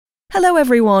Hello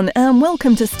everyone and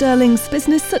welcome to Sterling's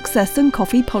Business Success and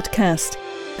Coffee podcast.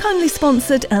 Kindly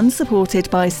sponsored and supported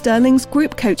by Sterling's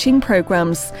group coaching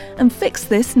programs and Fix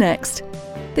This Next.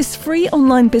 This free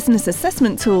online business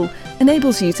assessment tool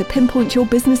enables you to pinpoint your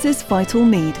business's vital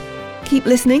need. Keep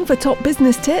listening for top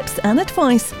business tips and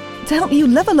advice to help you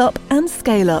level up and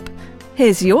scale up.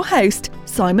 Here's your host,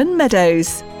 Simon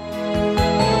Meadows.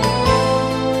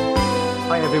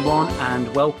 Hi everyone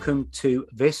and welcome to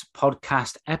this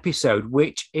podcast episode,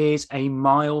 which is a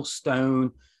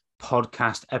milestone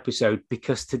podcast episode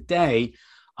because today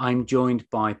I'm joined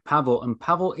by Pavel, and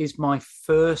Pavel is my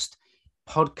first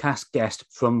podcast guest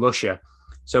from Russia.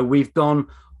 So we've gone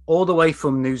all the way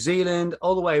from New Zealand,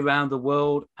 all the way around the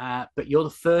world, but you're the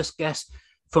first guest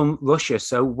from Russia.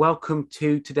 So welcome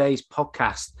to today's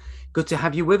podcast. Good to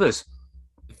have you with us.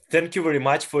 Thank you very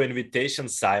much for invitation,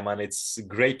 Simon. It's a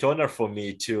great honor for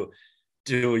me to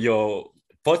do your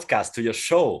podcast, to your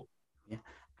show. Yeah.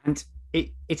 And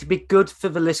it'd be good for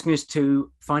the listeners to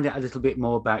find out a little bit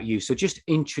more about you. So just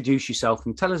introduce yourself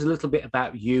and tell us a little bit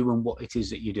about you and what it is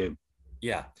that you do.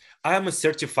 Yeah, I am a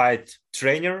certified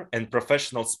trainer and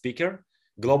professional speaker,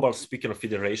 Global Speaker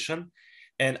Federation,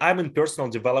 and I'm in personal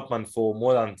development for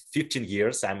more than 15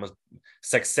 years. I'm a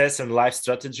success and life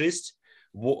strategist,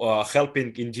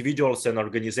 helping individuals and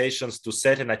organizations to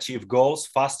set and achieve goals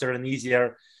faster and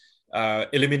easier,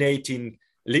 eliminating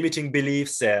limiting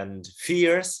beliefs and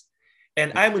fears.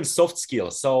 And I'm in soft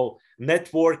skills, so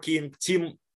networking,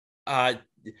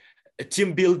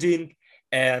 team building,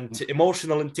 and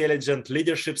emotional intelligence,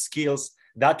 leadership skills.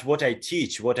 That's what I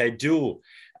teach, what I do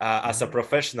as a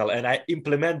professional. And I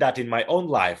implement that in my own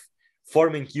life,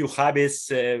 forming new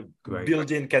habits,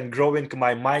 building and growing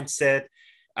my mindset.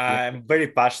 I'm very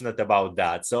passionate about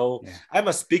that. So I'm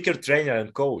a speaker, trainer,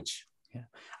 and coach. Yeah.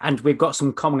 And we've got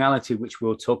some commonality, which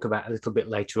we'll talk about a little bit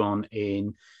later on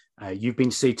in you've been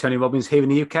to see Tony Robbins here in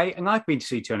the UK, and I've been to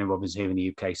see Tony Robbins here in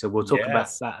the UK. So we'll talk about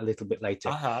that a little bit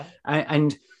later.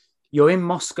 And you're in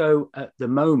Moscow at the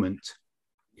moment.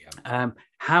 Yeah.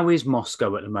 How is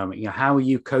Moscow at the moment? You know, how are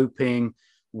you coping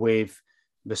with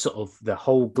the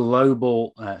whole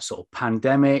global sort of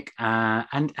pandemic,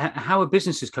 and how are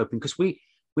businesses coping? Because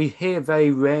we hear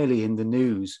very rarely in the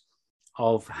news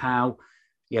of how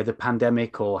the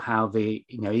pandemic or how the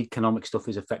economic stuff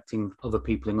is affecting other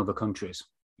people in other countries.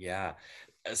 Yeah.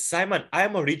 Simon,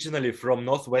 I'm originally from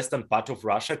northwestern part of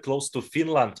Russia, close to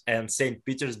Finland and St.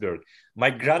 Petersburg.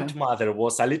 My grandmother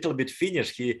was a little bit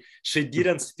Finnish. She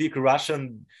didn't speak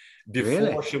Russian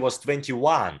before she was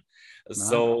 21.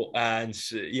 So, and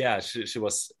she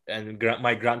was, and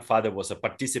my grandfather was a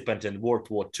participant in World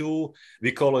War II.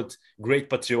 We call it Great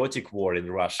Patriotic War in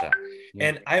Russia. Yeah.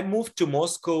 And I moved to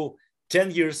Moscow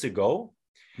 10 years ago,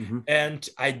 and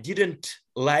I didn't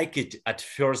like it at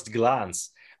first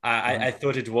glance. I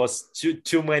thought it was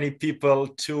too many people,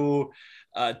 too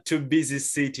busy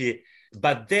city.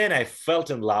 But then I felt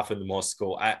in love in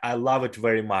Moscow. I love it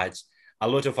very much. A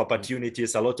lot of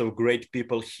opportunities, a lot of great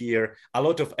people here, a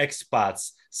lot of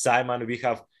expats. Simon, we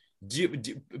have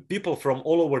people from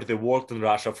all over the world in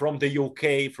Russia, from the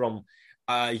UK, from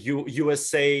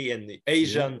USA and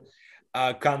Asian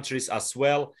countries as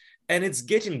well. And it's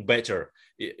getting better.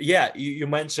 Yeah, you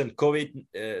mentioned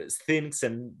COVID things,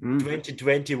 and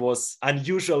 2020 was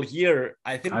unusual year.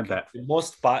 I think in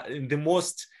the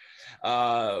most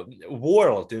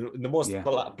world, in the most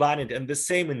planet, and the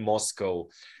same in Moscow.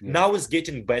 Now it's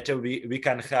getting better. We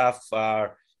can have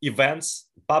events,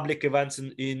 public events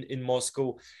in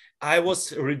Moscow. I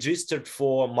was registered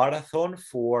for marathon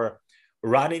for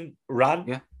run.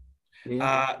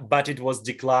 But it was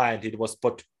declined. It was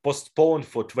postponed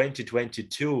for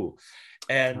 2022.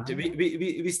 And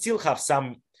we still have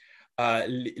some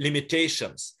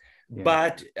limitations.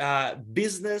 But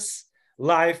business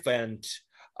life and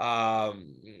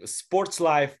sports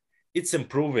life, it's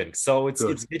improving. So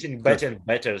it's getting better and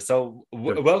better. So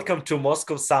welcome to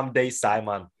Moscow someday,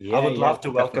 Simon. I would love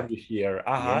to welcome you here.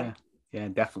 Yeah,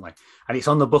 definitely. And it's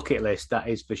on the bucket list, that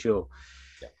is for sure.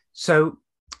 Yeah. So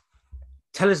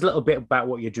tell us a little bit about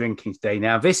what you're drinking today.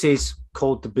 Now, this is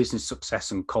called the Business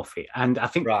Success and Coffee. And I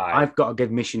think I've got a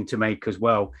admission to make as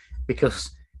well,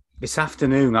 because this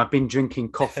afternoon I've been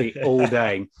drinking coffee all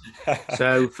day.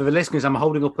 So for the listeners, I'm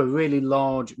holding up a really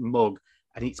large mug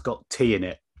and it's got tea in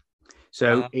it.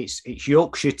 So it's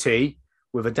Yorkshire tea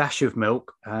with a dash of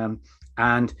milk.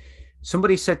 And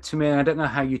somebody said to me, and I don't know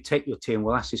how you take your tea, and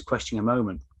we'll ask this question in a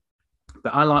moment,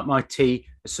 but I like my tea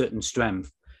a certain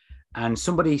strength. And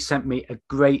somebody sent me a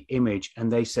great image,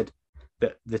 and they said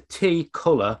that the tea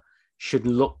colour should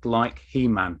look like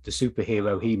He-Man, the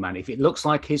superhero He-Man. If it looks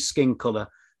like his skin colour,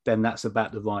 then that's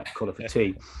about the right color for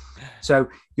tea. So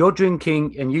you're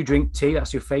drinking, and you drink tea.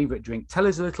 That's your favorite drink. Tell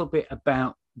us a little bit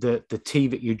about the tea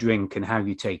that you drink and how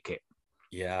you take it.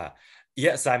 Yeah,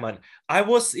 Simon. I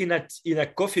was in a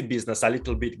coffee business a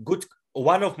little bit. Good.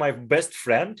 One of my best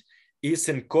friend is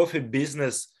in coffee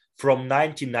business from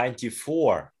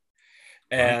 1994,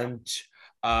 and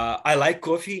I like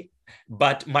coffee.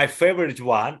 But my favorite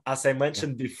one, as I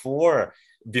mentioned before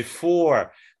the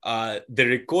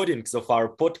recordings of our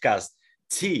podcast,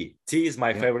 tea. Tea is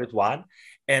my favorite one,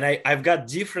 and I've got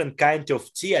different kind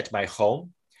of tea at my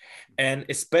home, and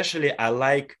especially I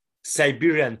like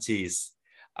Siberian teas.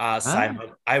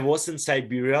 Simon, I was in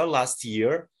Siberia last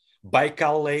year,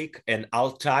 Baikal Lake and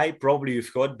Altai. Probably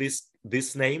you've heard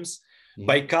these names.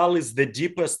 Baikal is the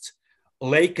deepest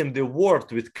lake in the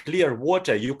world with clear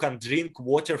water. You can drink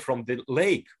water from the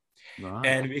lake.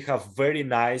 And we have very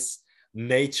nice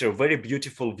nature, very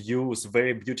beautiful views,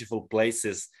 very beautiful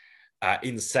places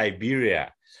in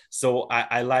Siberia. So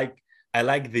I like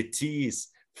the teas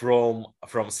from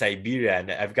Siberia,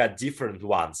 and I've got different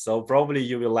ones. So probably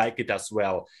you will like it as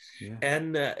well.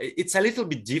 And it's a little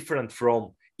bit different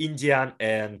from Indian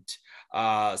and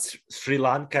Sri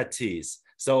Lanka teas.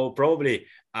 So probably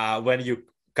when you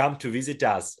come to visit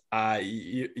us,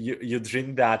 you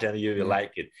drink that and you will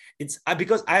like it. It's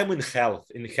because I'm in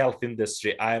health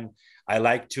industry. I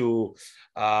like to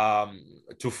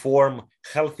form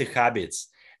healthy habits,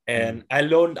 and I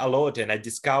learned a lot, and I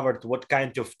discovered what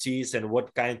kind of teas and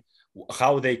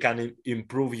how they can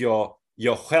improve your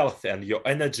health and your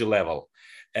energy level,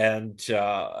 and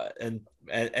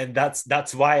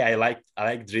that's why I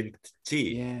like drink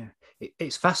tea. Yeah.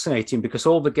 It's fascinating because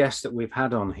all the guests that we've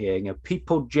had on here,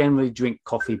 people generally drink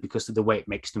coffee because of the way it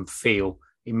makes them feel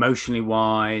emotionally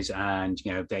wise, and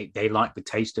they like the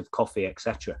taste of coffee,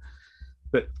 etc.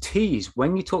 But teas,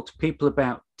 when you talk to people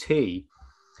about tea,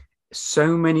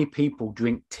 so many people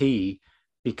drink tea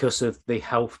because of the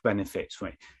health benefits,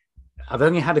 right? I've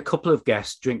only had a couple of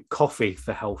guests drink coffee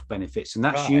for health benefits, and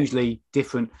that's usually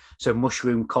different. So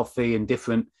mushroom coffee and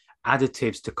different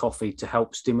additives to coffee to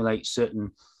help stimulate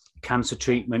certain cancer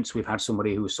treatments. We've had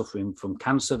somebody who was suffering from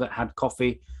cancer that had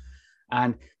coffee,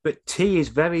 but tea is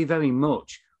very, very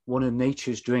much one of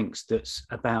nature's drinks that's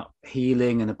about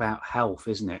healing and about health,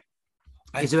 isn't it?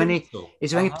 Is there any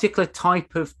particular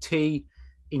type of tea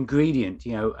ingredient?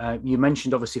 You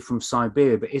mentioned obviously from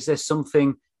Siberia, but is there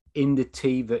something in the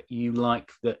tea that you like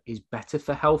that is better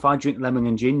for health? I drink lemon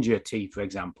and ginger tea, for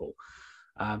example.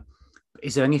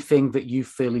 Is there anything that you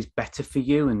feel is better for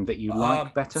you and that you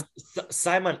like better?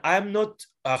 Simon, I'm not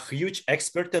a huge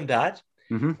expert in that,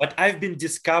 but I've been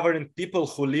discovering people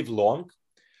who live long,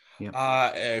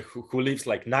 who lives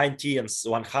like 90 and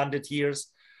 100 years.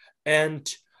 And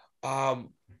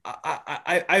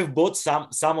I've bought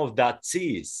some of that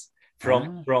teas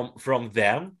from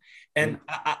them. And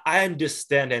I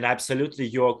understand, and absolutely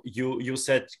you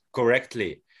said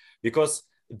correctly, because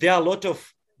there are a lot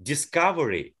of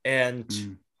discovery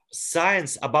and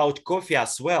science about coffee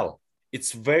as well.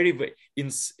 It's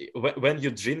when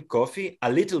you drink coffee,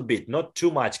 a little bit, not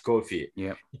too much coffee.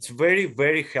 It's very,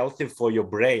 very healthy for your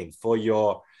brain, for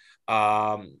your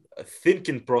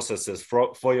thinking processes,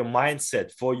 for your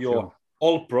mindset, for your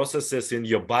all processes in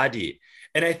your body.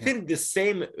 And I think the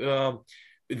same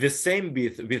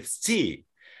with tea.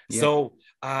 So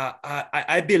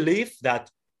I believe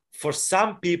that for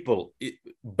some people it's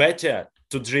better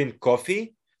to drink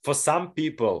coffee, for some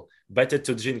people better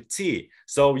to drink tea.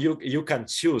 So you can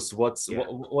choose what's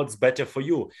better for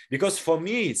you. Because for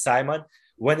me, Simon,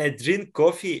 when I drink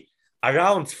coffee,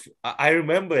 I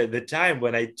remember the time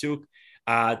when I took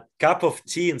a cup of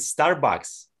tea in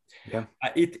Starbucks.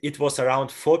 It was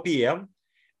around 4 p.m.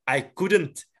 I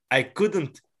couldn't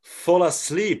fall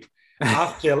asleep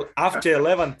after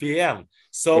 11 p.m.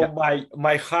 So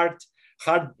my heart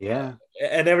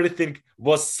and everything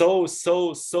was so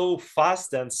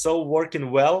fast and so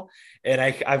working well, and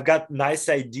I've got nice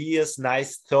ideas,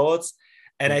 nice thoughts,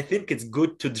 and I think it's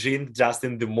good to drink just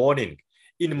in the morning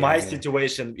in my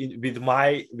situation, with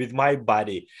my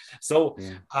body. So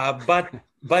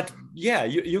but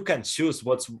you can choose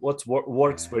what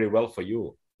works very well for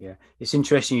you. It's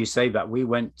interesting you say that. We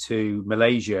went to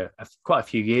Malaysia quite a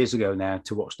few years ago now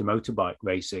to watch the motorbike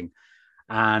racing,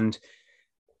 and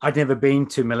I'd never been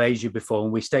to Malaysia before,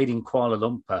 and we stayed in Kuala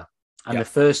Lumpur. And the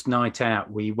first night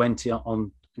out, we went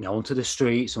onto the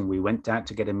streets, and we went out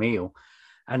to get a meal.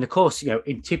 And of course,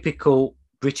 in typical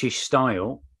British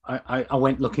style, I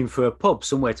went looking for a pub,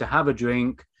 somewhere to have a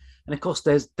drink. And of course,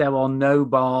 there are no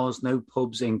bars, no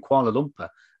pubs in Kuala Lumpur,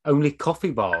 only coffee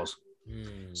bars.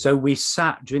 So we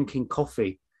sat drinking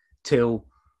coffee till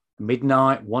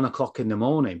midnight, 1 o'clock in the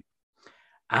morning.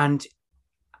 And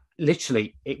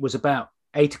literally, it was about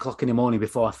 8 o'clock in the morning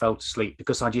before I fell to sleep,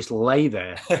 because I just lay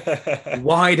there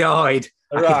wide-eyed.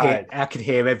 Right. I could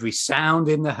hear every sound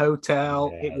in the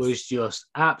hotel. Yes. It was just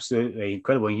absolutely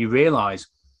incredible. And you realize,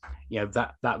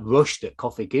 that rush that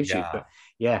coffee gives you. But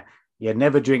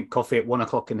never drink coffee at 1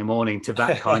 o'clock in the morning to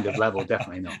that kind of level.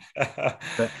 Definitely not.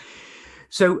 But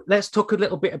so let's talk a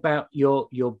little bit about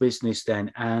your business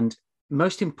then. And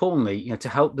most importantly, to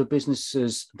help the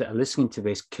businesses that are listening to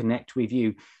this connect with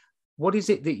you. What is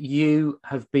it that you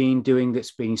have been doing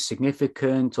that's been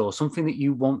significant, or something that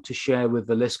you want to share with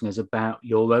the listeners about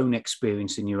your own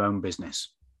experience in your own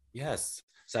business? Yes,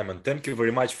 Simon, thank you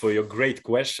very much for your great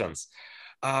questions.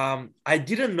 I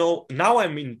didn't know, now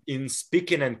I'm in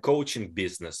speaking and coaching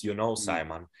business,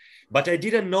 Simon, but I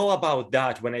didn't know about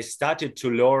that when I started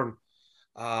to learn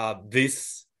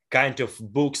this kind of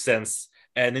books and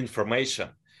information.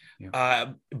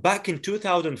 Yeah. Back in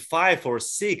 2005 or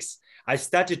 6, I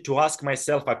started to ask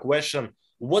myself a question: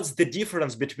 what's the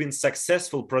difference between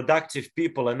successful, productive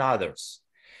people and others?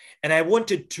 And I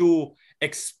wanted to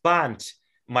expand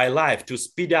my life, to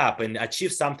speed up and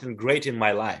achieve something great in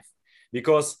my life.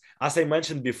 Because as I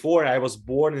mentioned before, I was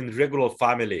born in a regular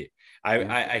family.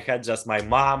 I had just my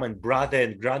mom and brother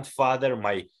and grandfather.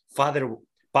 My father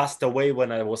passed away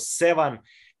when I was 7.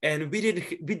 And we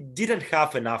didn't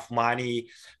have enough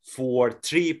money for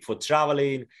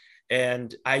traveling.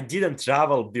 And I didn't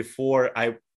travel before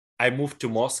I moved to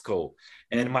Moscow.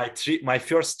 And my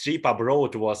first trip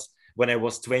abroad was when I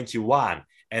was 21,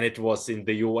 and it was in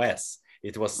the US.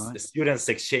 It was a students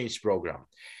exchange program.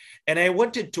 And I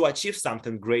wanted to achieve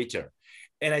something greater.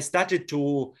 And I started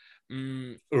to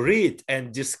read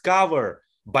and discover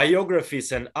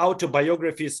biographies and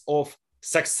autobiographies of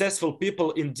successful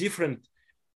people in different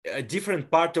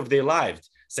part of their lives: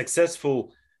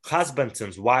 successful husbands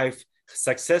and wives,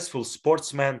 successful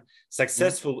sportsmen,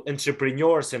 successful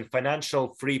entrepreneurs, and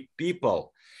financial free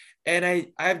people. And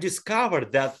I've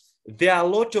discovered that there are a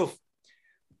lot of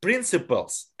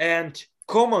principles and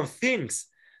common things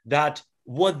that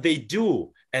what they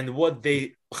do and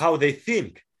how they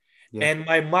think. Yeah. And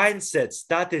my mindset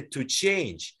started to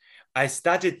change. I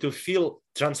started to feel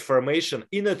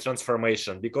inner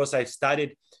transformation, because I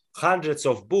studied hundreds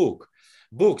of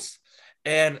books.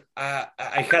 And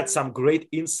I had some great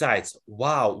insights.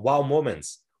 Wow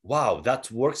moments. Wow,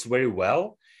 that works very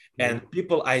well. Yeah. And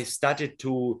people I started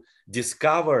to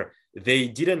discover,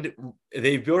 they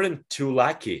weren't too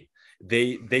lucky.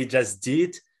 They just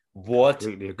did what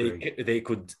they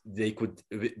could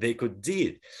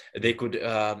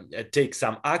take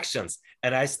some actions.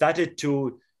 And I started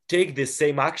to take the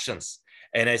same actions,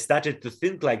 and I started to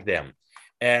think like them.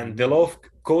 And the law of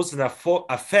cause and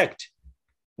effect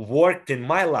worked in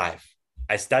my life.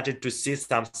 I started to see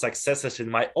some successes in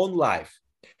my own life.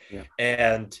 Yeah.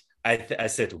 And I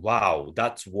said, wow,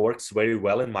 that works very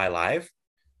well in my life.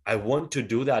 I want to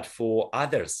do that for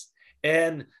others.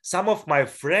 And some of my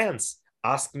friends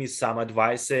asked me some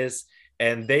advices,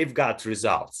 and they've got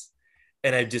results.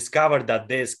 And I discovered that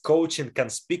there's coaching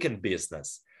and speaking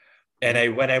business.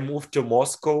 And when I moved to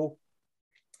Moscow,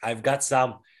 I've got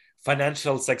some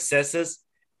financial successes,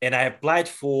 and I applied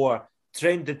for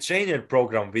Train the Trainer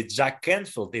program with Jack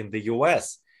Canfield in the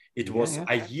US. It was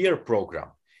a year program.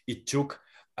 It took,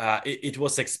 it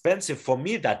was expensive for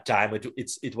me that time.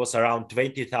 It was around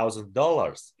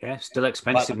 $20,000. Yeah, still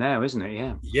expensive now, isn't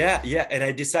it? Yeah. And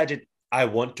I decided I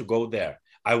want to go there.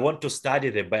 I want to study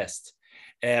the best.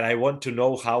 And I want to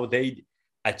know how they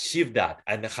achieve that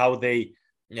and how they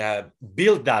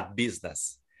build that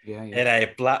business. Yeah. And I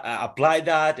applied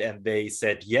that, and they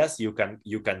said, yes, you can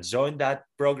join that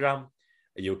program.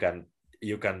 You can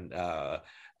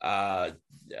buy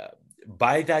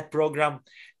that program.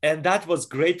 And that was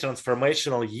great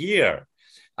transformational year.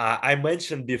 I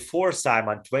mentioned before,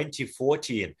 Simon,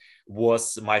 2014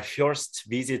 was my first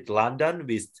visit London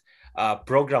with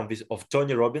program of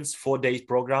Tony Robbins, 4-day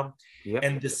program. Yep.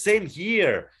 And the same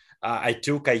year, I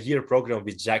took a year program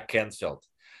with Jack Canfield.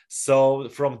 So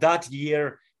from that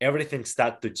year, everything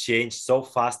started to change so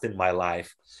fast in my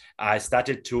life. I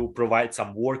started to provide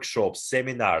some workshops,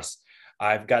 seminars.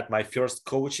 I've got my first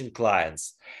coaching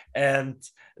clients. And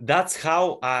that's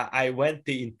how I went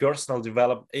in personal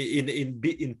development,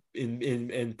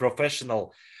 in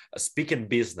professional speaking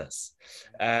business.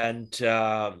 And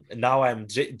now I'm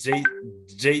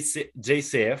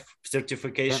JCF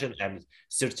certification, and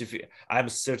I'm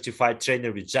certified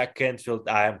trainer with Jack Canfield.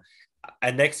 I'm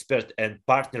an expert and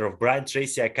partner of Brian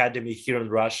Tracy Academy here in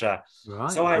Russia.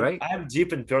 Right, so I'm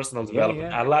deep in personal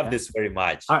development. I love this very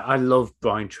much. I love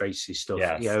Brian Tracy stuff.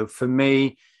 Yes. For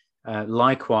me,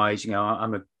 Likewise,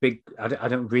 I'm a big, I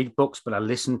don't read books, but I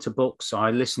listen to books. So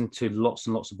I listen to lots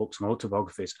and lots of books and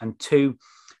autobiographies. And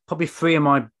probably three of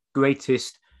my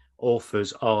greatest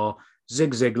authors are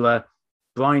Zig Ziglar,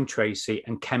 Brian Tracy,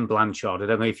 and Ken Blanchard. I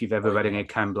don't know if you've ever read any of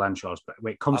Ken Blanchard's, but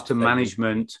when it comes to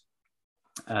management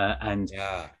and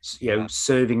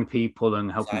serving people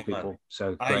and helping people,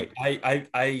 so great.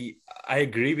 I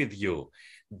agree with you.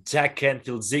 Jack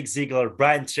Canfield, Zig Ziglar,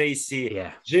 Brian Tracy,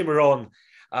 Jim Rohn,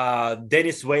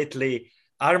 Dennis Waitley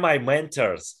are my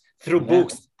mentors through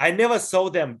books. I never saw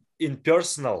them in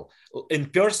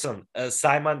person,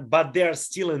 Simon, but they are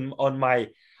still on my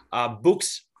book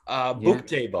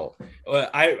table.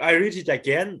 I read it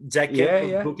again, Jack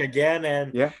Canfield book again,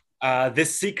 and The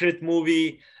Secret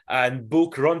movie and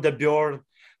book, Rhonda Byrne,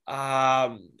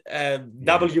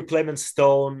 W. Clement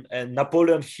Stone, and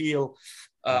Napoleon Hill.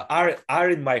 Are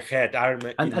in my head,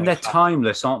 and they're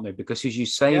timeless, aren't they? Because as you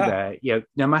say there,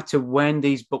 no matter when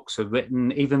these books are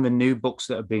written, even the new books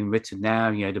that are being written now,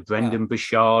 the Brendan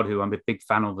Burchard, who I'm a big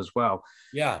fan of as well.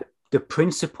 The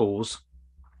principles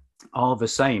are the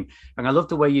same. And I love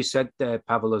the way you said there,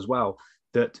 Pavel, as well,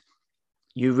 that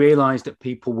you realize that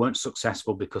people weren't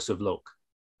successful because of luck.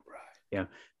 Right.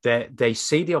 They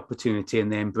see the opportunity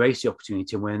and they embrace the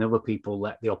opportunity, when other people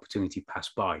let the opportunity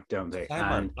pass by, don't they?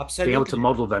 Simon, and absolutely. being able to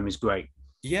model them is great.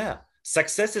 Yeah,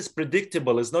 success is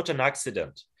predictable. It's not an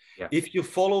accident. If you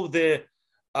follow the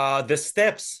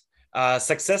steps,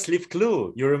 success leave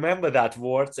clue. You remember that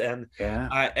words and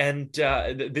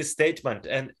this statement.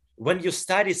 And when you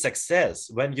study success,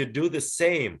 when you do the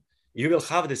same, you will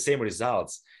have the same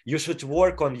results. You should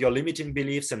work on your limiting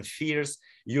beliefs and fears.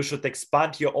 You should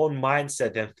expand your own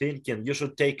mindset and thinking. You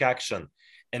should take action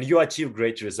and you achieve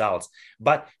great results.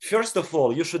 But first of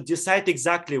all, you should decide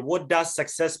exactly what does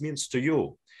success means to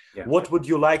you. What would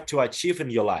you like to achieve in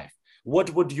your life? What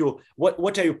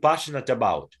are you passionate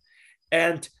about?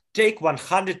 And take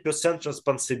 100%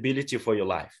 responsibility for your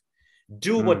life.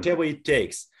 Do whatever it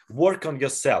takes. Work on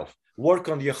yourself, work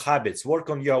on your habits, work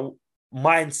on your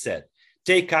mindset,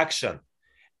 take action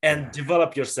and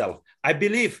develop yourself. I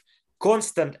believe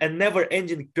constant and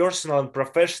never-ending personal and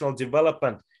professional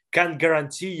development can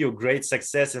guarantee you great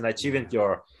success in achieving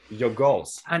your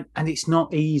goals. And it's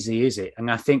not easy, is it? And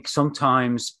I think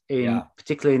sometimes,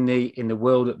 particularly in the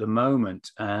world at the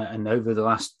moment, and over the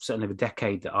last certainly a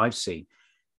decade that I've seen,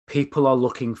 people are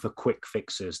looking for quick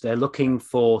fixes. They're looking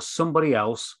for somebody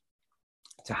else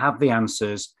to have the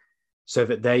answers, so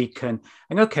that they can.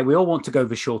 And okay, we all want to go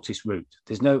the shortest route.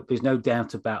 There's no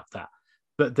doubt about that.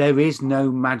 But there is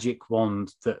no magic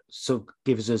wand that sort of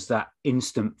gives us that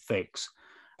instant fix.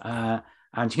 And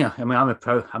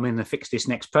I'm in the Fix This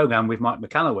Next program with Mike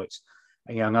Michalowicz,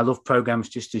 and I love programs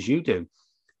just as you do.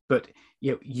 But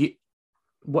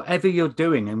whatever you're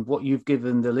doing and what you've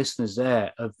given the listeners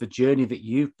there of the journey that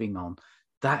you've been on,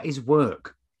 that is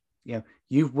work.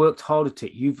 You've worked hard at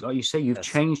it. Like you say, you've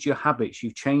changed your habits,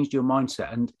 you've changed your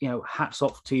mindset, and hats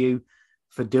off to you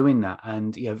for doing that.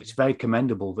 And it's very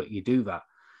commendable that you do that.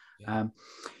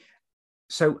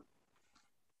 So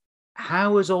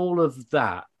how has all of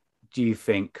that, do you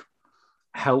think,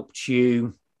 helped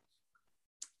you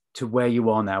to where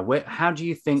you are now? How do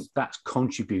you think that's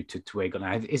contributed to where you're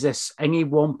now? Is there any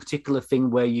one particular thing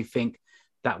where you think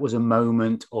that was a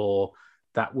moment or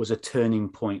that was a turning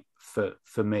point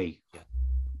for me?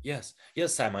 Yes,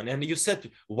 Simon. And you said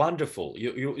wonderful.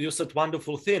 You said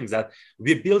wonderful things, that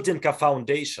we're building a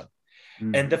foundation,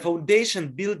 and the foundation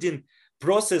building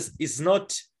process is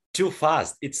not too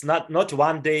fast. It's not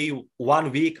 1 day,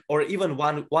 1 week, or even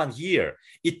one year.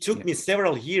 It took me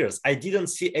several years. I didn't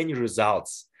see any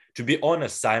results. To be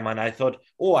honest, Simon, I thought,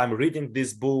 I'm reading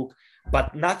this book,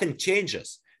 but nothing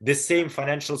changes. The same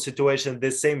financial situation,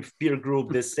 the same peer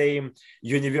group, the same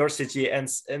university, and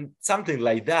something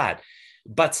like that.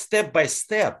 But step by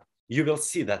step, you will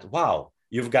see that, wow,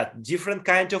 you've got different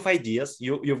kind of ideas,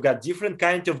 you've got different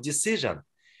kind of decision,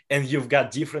 and you've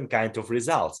got different kind of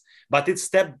results. But it's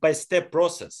step-by-step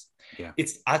process.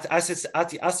 It's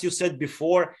as you said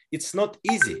before, it's not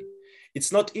easy.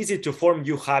 It's not easy to form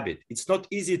new habit. It's not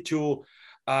easy to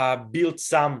build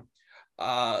some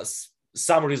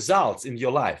results in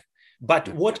your life. But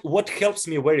what helps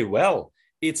me very well,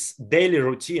 it's daily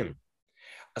routine.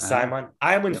 Simon,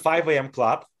 I'm in 5 a.m.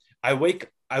 club. I wake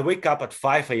up at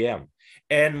 5 a.m.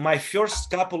 and my first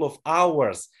couple of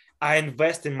hours, I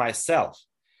invest in myself.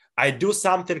 I do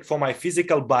something for my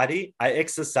physical body. I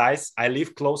exercise. I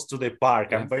live close to the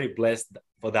park. I'm very blessed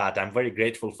for that. I'm very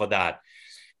grateful for that.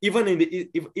 Even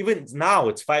now,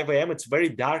 it's 5 a.m. It's very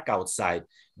dark outside,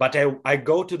 but I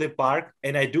go to the park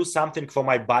and I do something for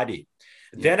my body.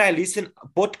 Then I listen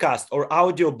podcast or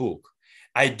audiobook.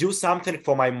 I do something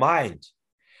for my mind.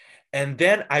 And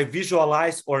then I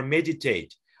visualize or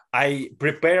meditate. I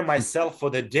prepare myself for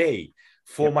the day,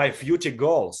 for my future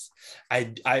goals.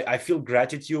 I feel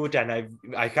gratitude, and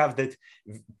I have that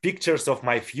pictures of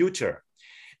my future.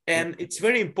 And it's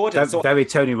very important. So, very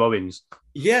Tony Robbins.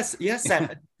 Yes, Sam.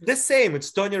 The same.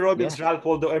 It's Tony Robbins, Ralph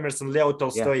Waldo Emerson, Leo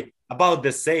Tolstoy, about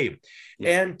the same.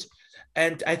 And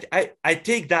I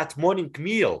take that morning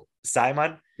meal,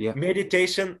 Simon.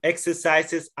 Meditation,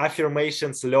 exercises,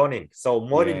 affirmations, learning. So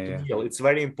morning meal, it's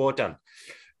very important.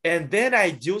 And then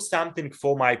I do something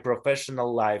for my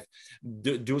professional life,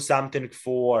 do something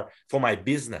for my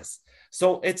business.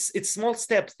 So it's small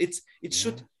steps.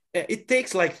 It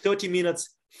takes like 30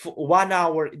 minutes, 1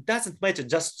 hour. It doesn't matter.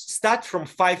 Just start from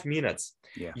 5 minutes.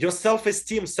 Your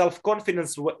self-esteem,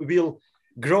 self-confidence will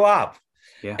grow up.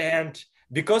 And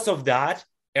because of that,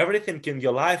 everything in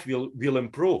your life will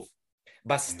improve.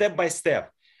 But step by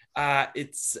step,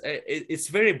 it's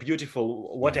very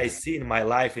beautiful what I see in my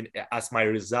life as my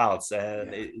results,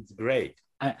 and it's great.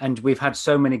 And we've had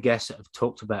so many guests that have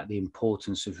talked about the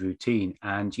importance of routine.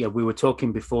 And we were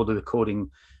talking before the recording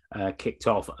kicked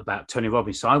off about Tony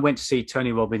Robbins. So I went to see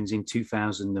Tony Robbins in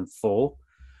 2004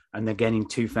 and again in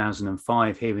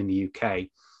 2005 here in the UK.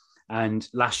 And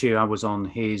last year I was on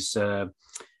his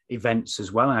events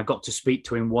as well. And I got to speak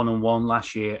to him one-on-one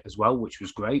last year as well, which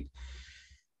was great.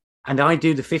 And I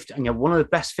do the 50. One of the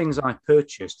best things I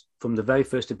purchased from the very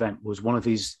first event was one of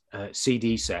his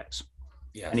CD sets.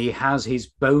 And he has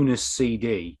his bonus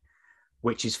CD,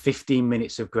 which is 15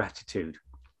 minutes of gratitude.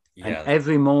 And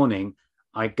every morning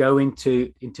I go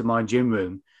into my gym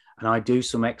room and I do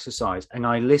some exercise and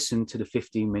I listen to the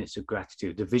 15 minutes of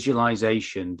gratitude, the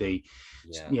visualization,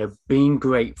 being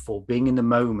grateful, being in the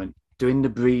moment, doing the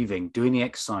breathing, doing the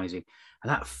exercising. And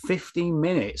that 15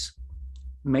 minutes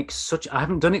makes I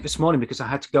haven't done it this morning because I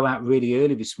had to go out really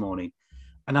early this morning,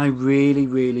 and I really,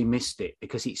 really missed it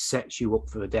because it sets you up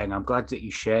for the day. And I'm glad that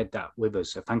you shared that with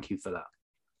us. So thank you for that.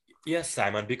 Yes,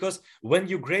 Simon, because when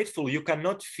you're grateful, you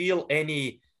cannot feel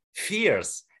any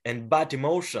fears and bad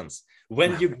emotions.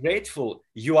 When you're grateful,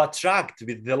 you attract,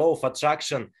 with the law of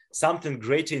attraction, something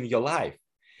great in your life.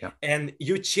 And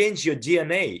you change your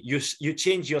DNA, you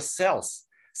change your cells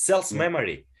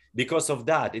memory. Because of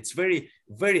that, it's very,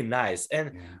 very nice.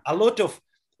 And a lot of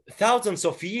thousands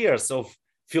of years of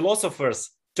philosophers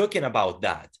talking about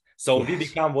that. So we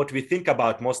become what we think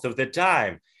about most of the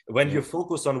time. When you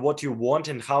focus on what you want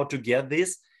and how to get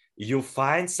this, you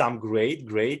find some great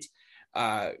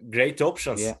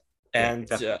options. And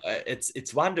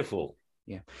it's wonderful.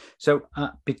 So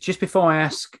just before I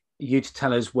ask you to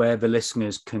tell us where the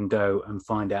listeners can go and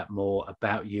find out more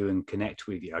about you and connect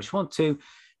with you, I just want to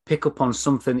pick up on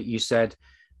something that you said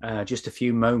just a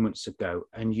few moments ago,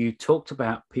 and you talked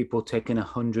about people taking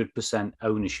 100%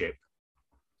 ownership.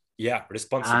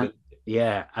 Responsibility.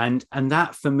 And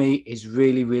that for me is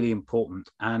really, really important.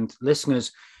 And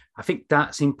listeners, I think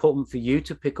that's important for you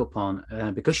to pick up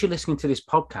on because you're listening to this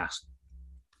podcast.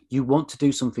 You want to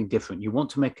do something different. You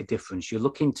want to make a difference. You're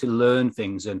looking to learn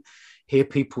things and hear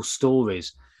people's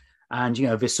stories. And,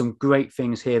 there's some great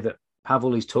things here that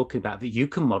Pavel is talking about that you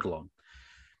can model on.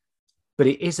 But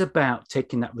it is about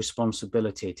taking that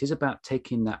responsibility. It is about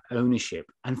taking that ownership.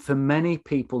 And for many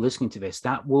people listening to this,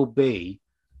 that will be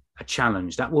a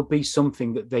challenge. That will be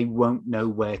something that they won't know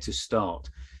where to start.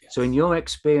 So in your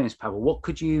experience, Pavel, what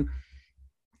could you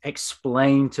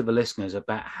explain to the listeners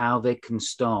about how they can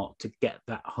start to get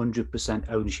that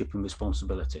 100% ownership and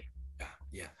responsibility?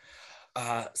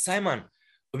 Simon,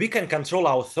 we can control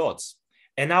our thoughts.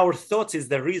 And our thoughts is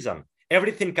the reason.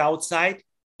 Everything outside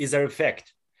is an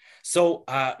effect. So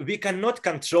we cannot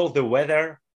control the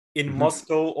weather in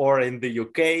Moscow or in the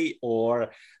UK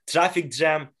or traffic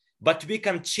jam, but we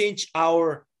can change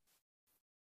our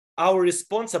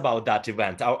response about that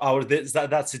event,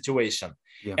 that situation.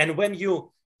 And when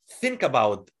you think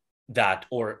about that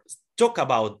or talk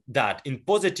about that in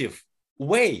positive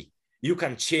way, you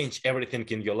can change everything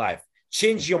in your life.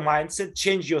 Change your mindset,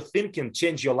 change your thinking,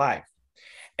 change your life.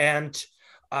 And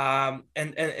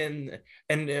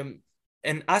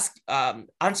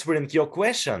answering your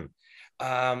question,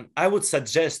 I would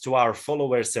suggest to our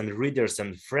followers and readers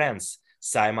and friends,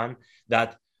 Simon,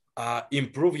 that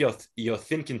improve your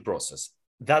thinking process.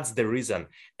 That's the reason.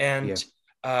 And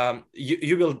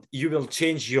you will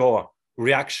change your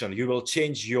reaction. You will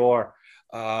change your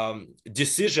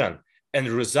decision and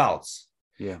results.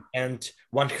 And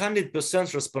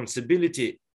 100%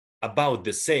 responsibility about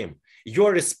the same.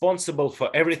 You're responsible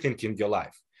for everything in your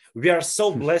life. We are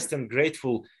so blessed and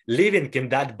grateful living in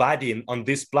that body on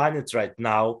this planet right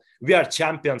now. We are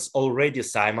champions already,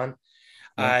 Simon.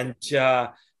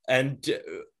 Yeah. And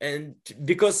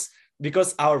because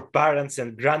our parents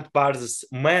and grandparents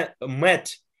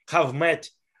have met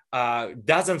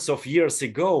dozens of years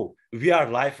ago, we are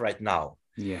alive right now.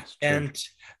 Yes, true.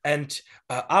 And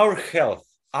our health,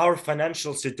 our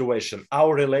financial situation,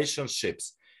 our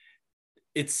relationships,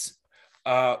 it's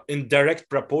in direct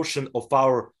proportion of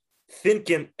our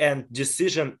thinking and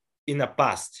decision in the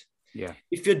past. Yeah.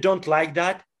 If you don't like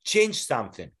that, change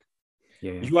something.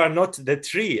 Yeah. You are not the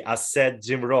tree, as said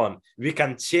Jim Rohn. We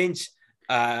can change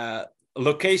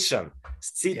location,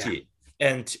 city,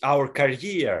 and our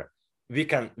career. We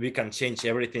can change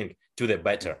everything to the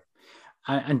better.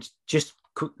 And just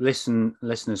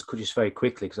listeners, could just very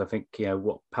quickly, because I think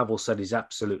what Pavel said is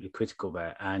absolutely critical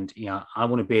there. And I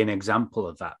want to be an example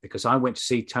of that, because I went to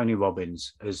see Tony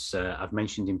Robbins, as I've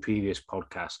mentioned in previous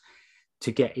podcasts,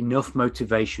 to get enough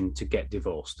motivation to get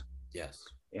divorced. Yes.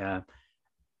 Yeah.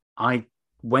 I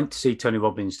went to see Tony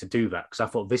Robbins to do that because I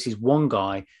thought this is one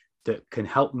guy that can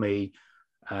help me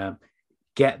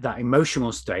get that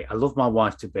emotional state. I love my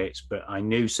wife to bits, but I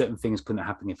knew certain things couldn't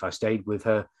happen if I stayed with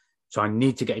her. So I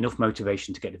need to get enough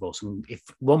motivation to get divorced. And if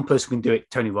one person can do it,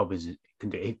 Tony Robbins can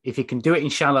do it. If he can do it in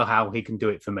Shallow Hal, he can do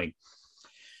it for me.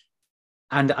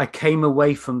 And I came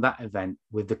away from that event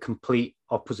with the complete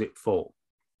opposite thought.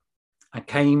 I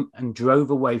came and drove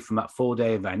away from that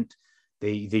 4-day event,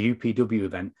 the UPW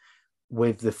event,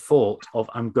 with the thought of,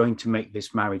 I'm going to make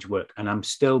this marriage work. And I'm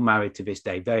still married to this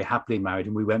day, very happily married.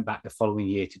 And we went back the following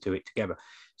year to do it together.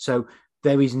 So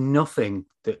there is nothing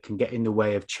that can get in the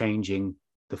way of changing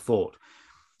the thought.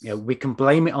 We can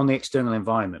blame it on the external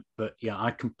environment, but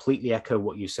I completely echo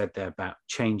what you said there about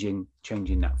changing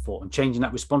that thought and changing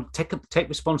that response. Take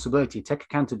responsibility, take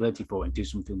accountability for it, and do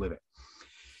something with it.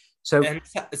 So, and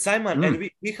Simon, and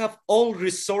we have all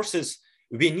resources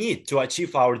we need to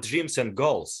achieve our dreams and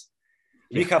goals.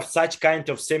 We have such kind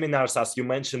of seminars, as you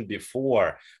mentioned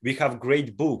before. We have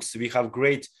great books. We have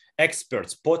great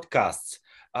experts, podcasts,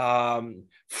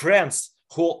 friends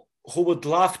who would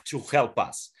love to help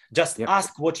us. Just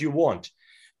ask what you want.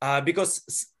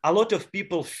 Because a lot of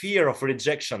people fear of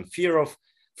rejection, fear of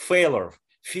failure,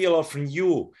 fear of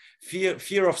new,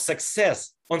 fear of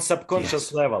success on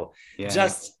subconscious level.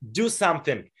 Just do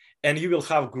something and you will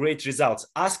have great results.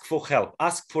 Ask for help,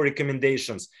 ask for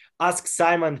recommendations, ask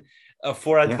Simon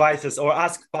for advices, or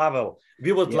ask Pavel.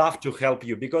 We would love to help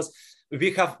you, because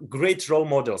we have great role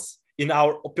models in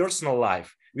our personal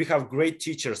life. We have great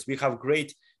teachers. We have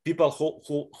great people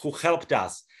who helped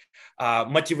us,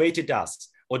 motivated us,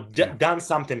 or done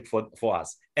something for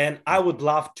us. And I would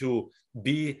love to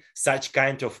be such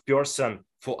kind of person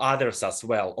for others as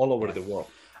well, all over the world.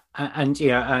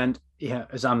 And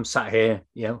as I'm sat here,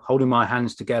 holding my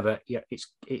hands together,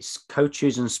 it's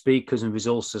coaches and speakers and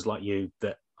resources like you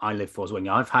that I live for as well.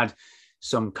 I've had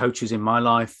some coaches in my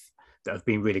life that have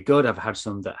been really good. I've had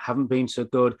some that haven't been so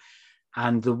good.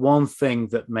 And the one thing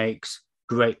that makes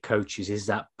great coaches is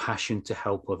that passion to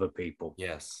help other people.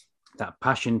 Yes. That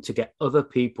passion to get other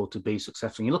people to be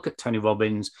successful. You look at Tony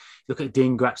Robbins, look at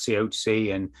Dean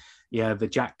Graziosi and the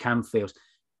Jack Canfields.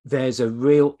 There's a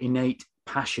real innate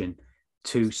passion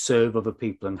to serve other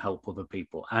people and help other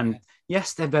people. And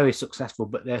yes, they're very successful,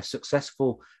 but they're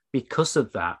successful because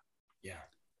of that,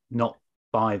 not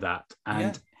by that.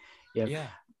 And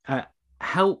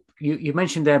help. You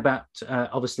mentioned there about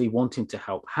obviously wanting to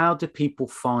help. How do people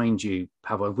find you,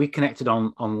 Pavel? We connected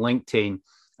on LinkedIn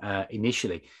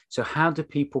initially. So how do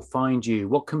people find you?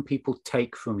 What can people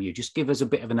take from you? Just give us a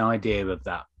bit of an idea of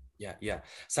that. Yeah.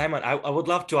 Simon, I would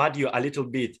love to add you a little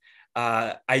bit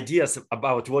ideas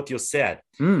about what you said.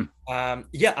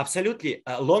 Absolutely.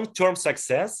 Long-term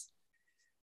success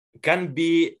can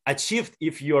be achieved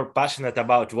if you're passionate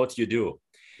about what you do.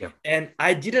 And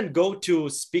I didn't go to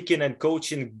speaking and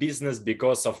coaching business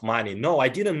because of money. No, I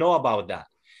didn't know about that.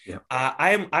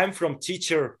 I'm from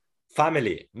teacher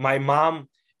family. My mom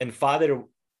and father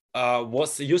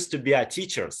used to be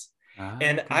teachers.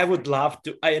 And I would love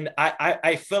to, and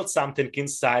I felt something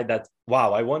inside that,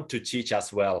 wow, I want to teach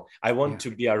as well. I want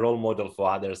to be a role model for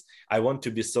others. I want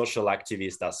to be social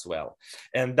activist as well.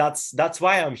 And that's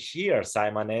why I'm here,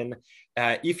 Simon.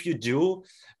 And if you do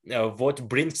what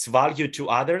brings value to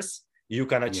others, you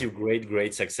can achieve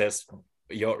great success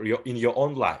in your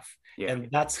own life. And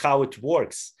that's how it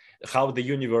works, how the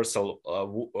universal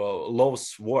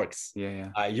laws works.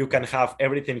 You can have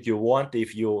everything you want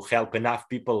if you help enough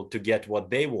people to get what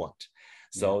they want.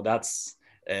 So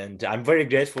and I'm very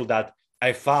grateful that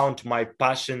I found my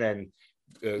passion and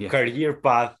career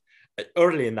path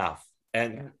early enough.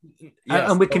 And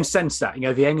and we can sense that,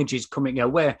 the energy is coming,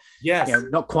 we're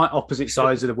not quite opposite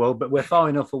sides of the world, but we're far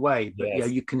enough away,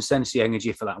 but you can sense the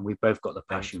energy for that, and we've both got the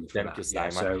passion for that. Thank you,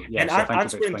 Simon.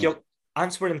 So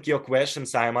answering your question,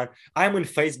 Simon, I'm on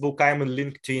Facebook, I'm on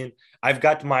LinkedIn, I've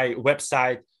got my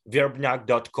website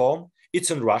verbnyak.com. It's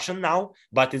in Russian now,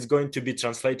 but it's going to be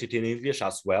translated in English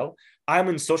as well. I'm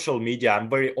in social media. I'm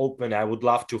very open. I would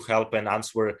love to help and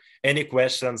answer any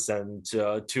questions and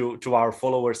to our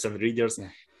followers and readers.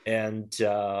 And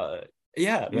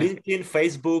LinkedIn,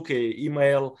 Facebook,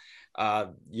 email.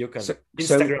 You can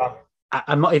Instagram.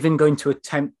 I'm not even going to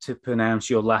attempt to pronounce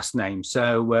your last name.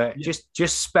 So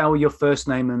just spell your first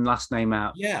name and last name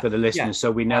out for the listeners,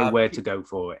 so we know where to go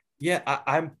for it.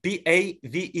 I'm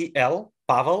Pavel,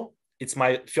 Pavel. It's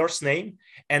my first name,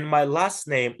 and my last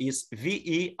name is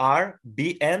Verbnyak,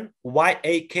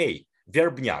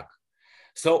 Verbnyak.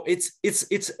 So it's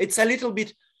a little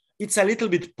bit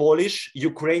Polish,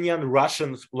 Ukrainian,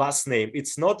 Russian last name.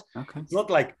 It's not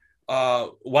like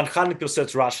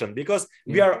 100% Russian, because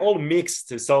we are all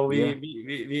mixed. So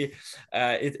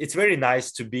it's very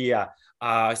nice to be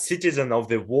a citizen of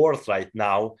the world right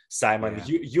now, Simon.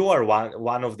 You are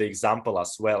one of the example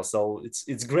as well. So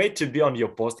it's great to be on your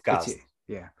podcast.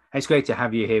 It's great to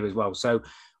have you here as well. So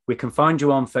we can find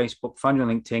you on Facebook, find you on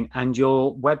LinkedIn, and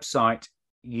your website.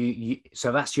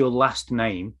 So that's your last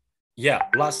name.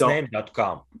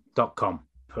 Lastname.com.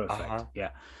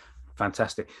 Perfect.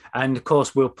 Fantastic. And of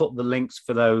course, we'll put the links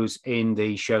for those in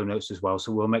the show notes as well.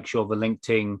 So we'll make sure the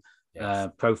LinkedIn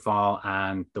profile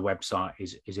and the website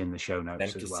is in the show notes.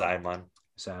 Thank you, Simon.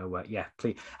 So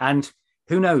please. And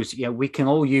who knows? We can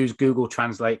all use Google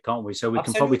Translate, can't we? So we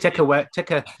can probably take a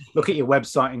look at your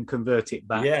website and convert it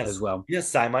back as well. Yes,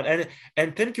 Simon.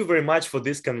 And thank you very much for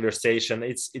this conversation.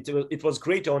 It was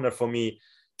great honor for me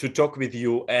to talk with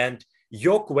you, and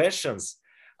your questions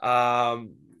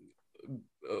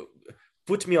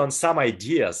put me on some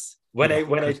ideas. When I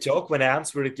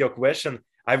answer your question,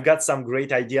 I've got some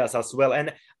great ideas as well.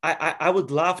 And I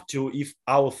would love to, if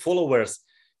our followers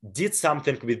did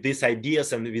something with these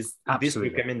ideas and with these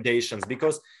recommendations,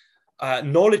 because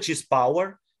knowledge is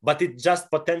power, but it's just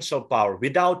potential power.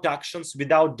 Without actions,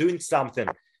 without doing something,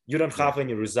 you don't have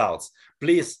any results.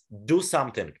 Please do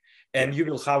something, and you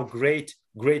will have great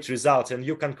results, and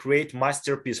you can create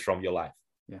masterpiece from your life.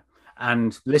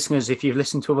 And listeners, if you've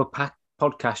listened to other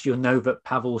podcast, you'll know that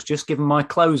Pavel's just given my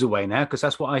clothes away now, because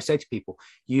that's what I say to people.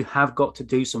 You have got to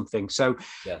do something. So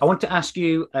I want to ask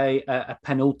you a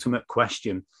penultimate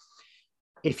question.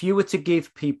 If you were to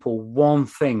give people one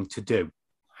thing to do,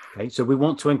 okay, so we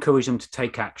want to encourage them to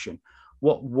take action.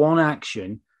 What one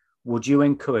action would you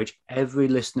encourage every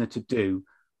listener to do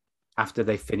after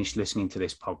they finish listening to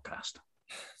this podcast?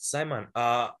 Simon,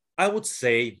 I would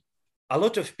say a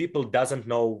lot of people doesn't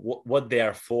know what they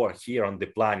are for here on the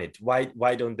planet. Why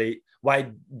do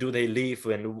they live,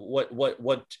 and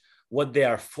what they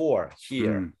are for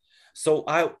here? So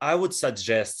I would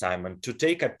suggest, Simon, to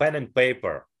take a pen and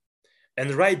paper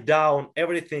and write down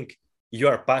everything you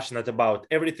are passionate about,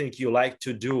 everything you like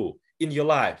to do in your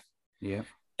life.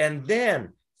 And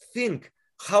then think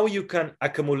how you can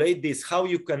accumulate this, how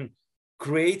you can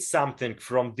create something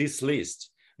from this list.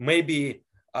 Maybe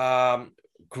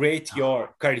create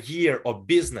your career or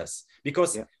business,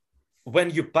 because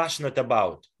when you're passionate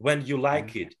about, when you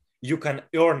like it, you can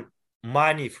earn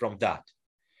money from that.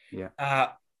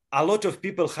 A lot of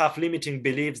people have limiting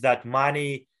beliefs that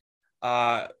money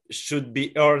should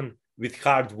be earned with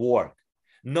hard work.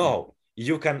 No,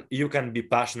 you can be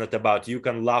passionate about, you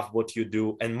can love what you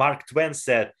do. And Mark Twain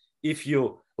said, if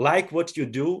you like what you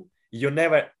do, you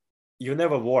never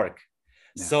work.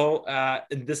 So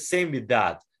the same with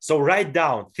that. So write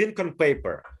down, think on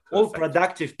paper. All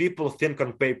productive people think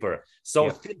on paper.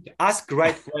 So ask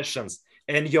right questions,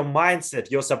 and your mindset,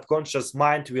 your subconscious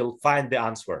mind will find the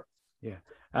answer.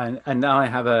 And I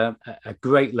have a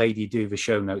great lady do the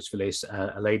show notes for this,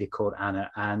 a lady called Anna,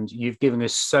 and you've given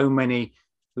us so many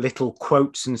little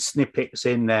quotes and snippets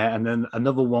in there. And then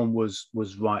another one was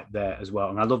right there as well.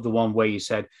 And I love the one where you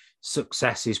said,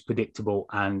 success is predictable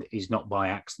and is not by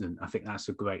accident. I think that's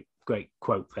a great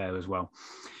quote there as well.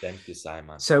 Thank you,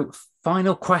 Simon. So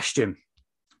final question,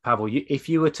 Pavel, if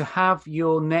you were to have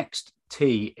your next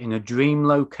tea in a dream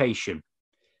location,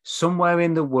 somewhere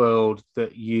in the world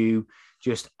that you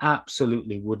just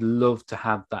absolutely would love to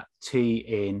have that tea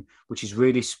in, which is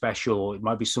really special, it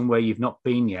might be somewhere you've not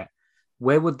been yet,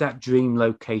 where would that dream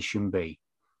location be?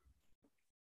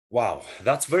 Wow,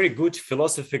 that's very good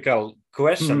philosophical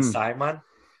question, Simon.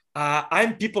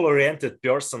 I'm people-oriented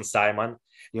person, Simon,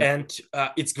 and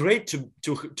it's great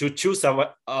to choose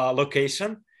a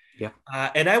location. Yeah.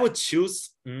 And I would choose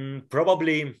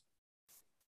probably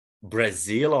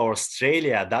Brazil or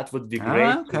Australia. That would be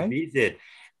great to visit.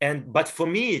 But for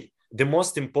me, the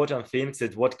most important thing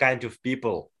is what kind of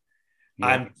people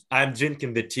I'm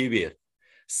drinking the tea with.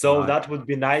 So that would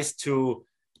be nice to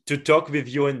talk with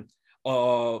you in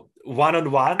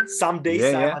one-on-one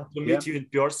someday, Simon, to meet you in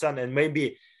person and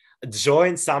maybe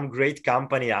join some great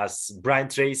company as Brian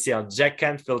Tracy or Jack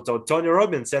Canfield or Tony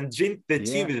Robbins and drink the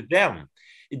tea with them.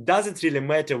 It doesn't really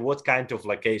matter what kind of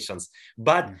locations,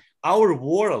 but our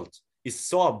world is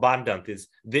so abundant.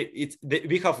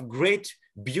 We have great,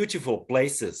 beautiful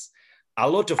places, a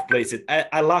lot of places.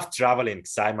 I love traveling,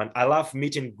 Simon. I love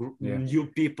meeting new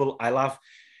people. I love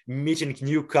meeting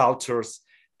new cultures.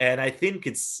 And I think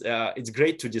it's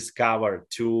great to discover,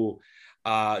 to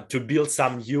build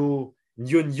some new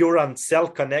neuron cell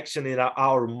connection in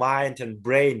our mind and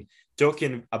brain,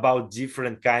 talking about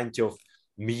different kinds of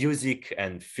music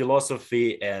and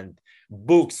philosophy and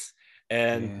books.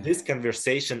 And this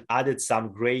conversation added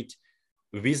some great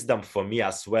wisdom for me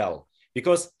as well.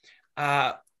 Because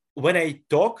when I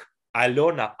talk, I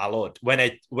learn a lot. When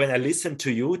I listen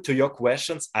to you, to your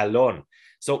questions, I learn.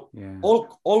 So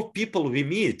all people we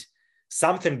meet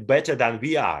something better than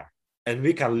we are, and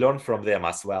we can learn from them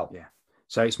as well. Yeah.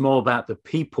 So it's more about the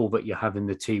people that you're having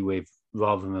the tea with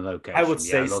rather than the location. I would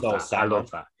say so, Simon. I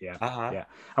love that. Yeah. Yeah.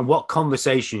 And what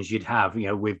conversations you'd have,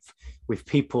 with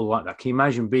people like that. Can you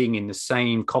imagine being in the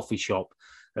same coffee shop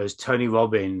as Tony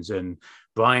Robbins and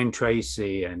Brian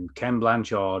Tracy and Ken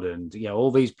Blanchard and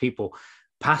all these people,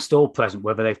 past or present,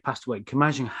 whether they've passed away? Can you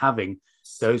imagine having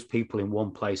those people in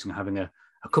one place and having a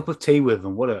cup of tea with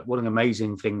them? What an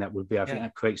amazing thing that would be. I think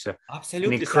that creates an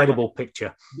incredible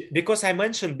picture. Because I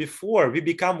mentioned before, we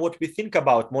become what we think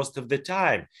about most of the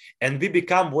time, and we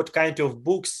become what kind of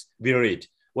books we read,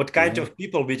 what kind of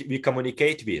people we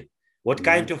communicate with, what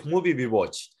kind of movie we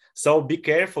watch. So be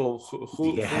careful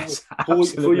who you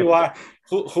are,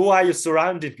 who are you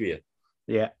surrounded with.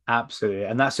 Yeah, absolutely.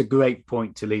 And that's a great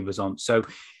point to leave us on. So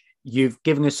you've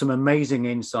given us some amazing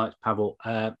insights, Pavel.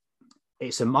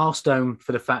 It's a milestone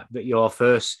for the fact that you're our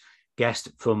first guest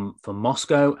from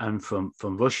Moscow and from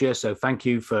Russia. So thank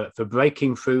you for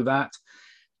breaking through that.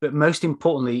 But most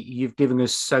importantly, you've given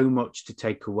us so much to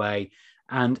take away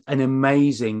and an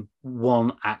amazing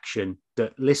one action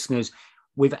that listeners,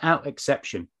 without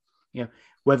exception,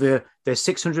 whether there's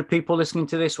 600 people listening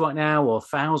to this right now or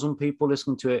 1,000 people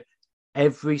listening to it,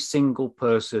 every single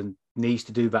person needs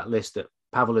to do that list that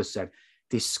Pavel has said.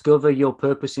 Discover your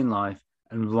purpose in life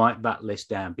and write that list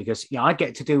down, because I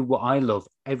get to do what I love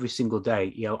every single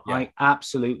day. I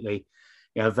absolutely,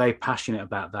 very passionate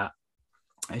about that,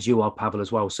 as you are, Pavel,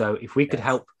 as well. So if we could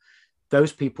help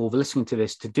those people listening to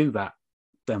this to do that,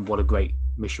 then what a great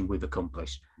mission we've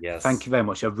accomplished. Yes. Thank you very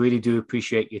much. I really do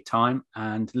appreciate your time.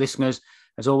 And listeners,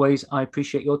 as always, I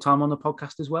appreciate your time on the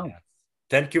podcast as well.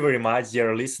 Thank you very much,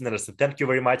 dear listeners. And thank you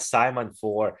very much, Simon,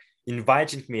 for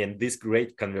inviting me in this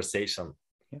great conversation.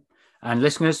 And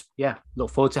listeners, look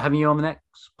forward to having you on the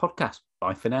next podcast.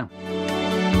 Bye for now.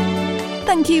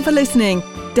 Thank you for listening.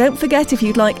 Don't forget, if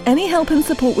you'd like any help and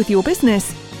support with your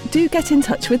business, do get in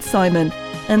touch with Simon.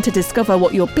 And to discover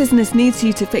what your business needs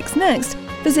you to fix next,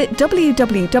 visit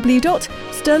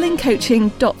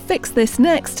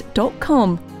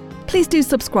www.sterlingcoaching.fixthisnext.com. Please do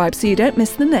subscribe so you don't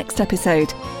miss the next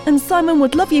episode. And Simon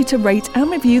would love you to rate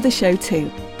and review the show too.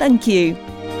 Thank you.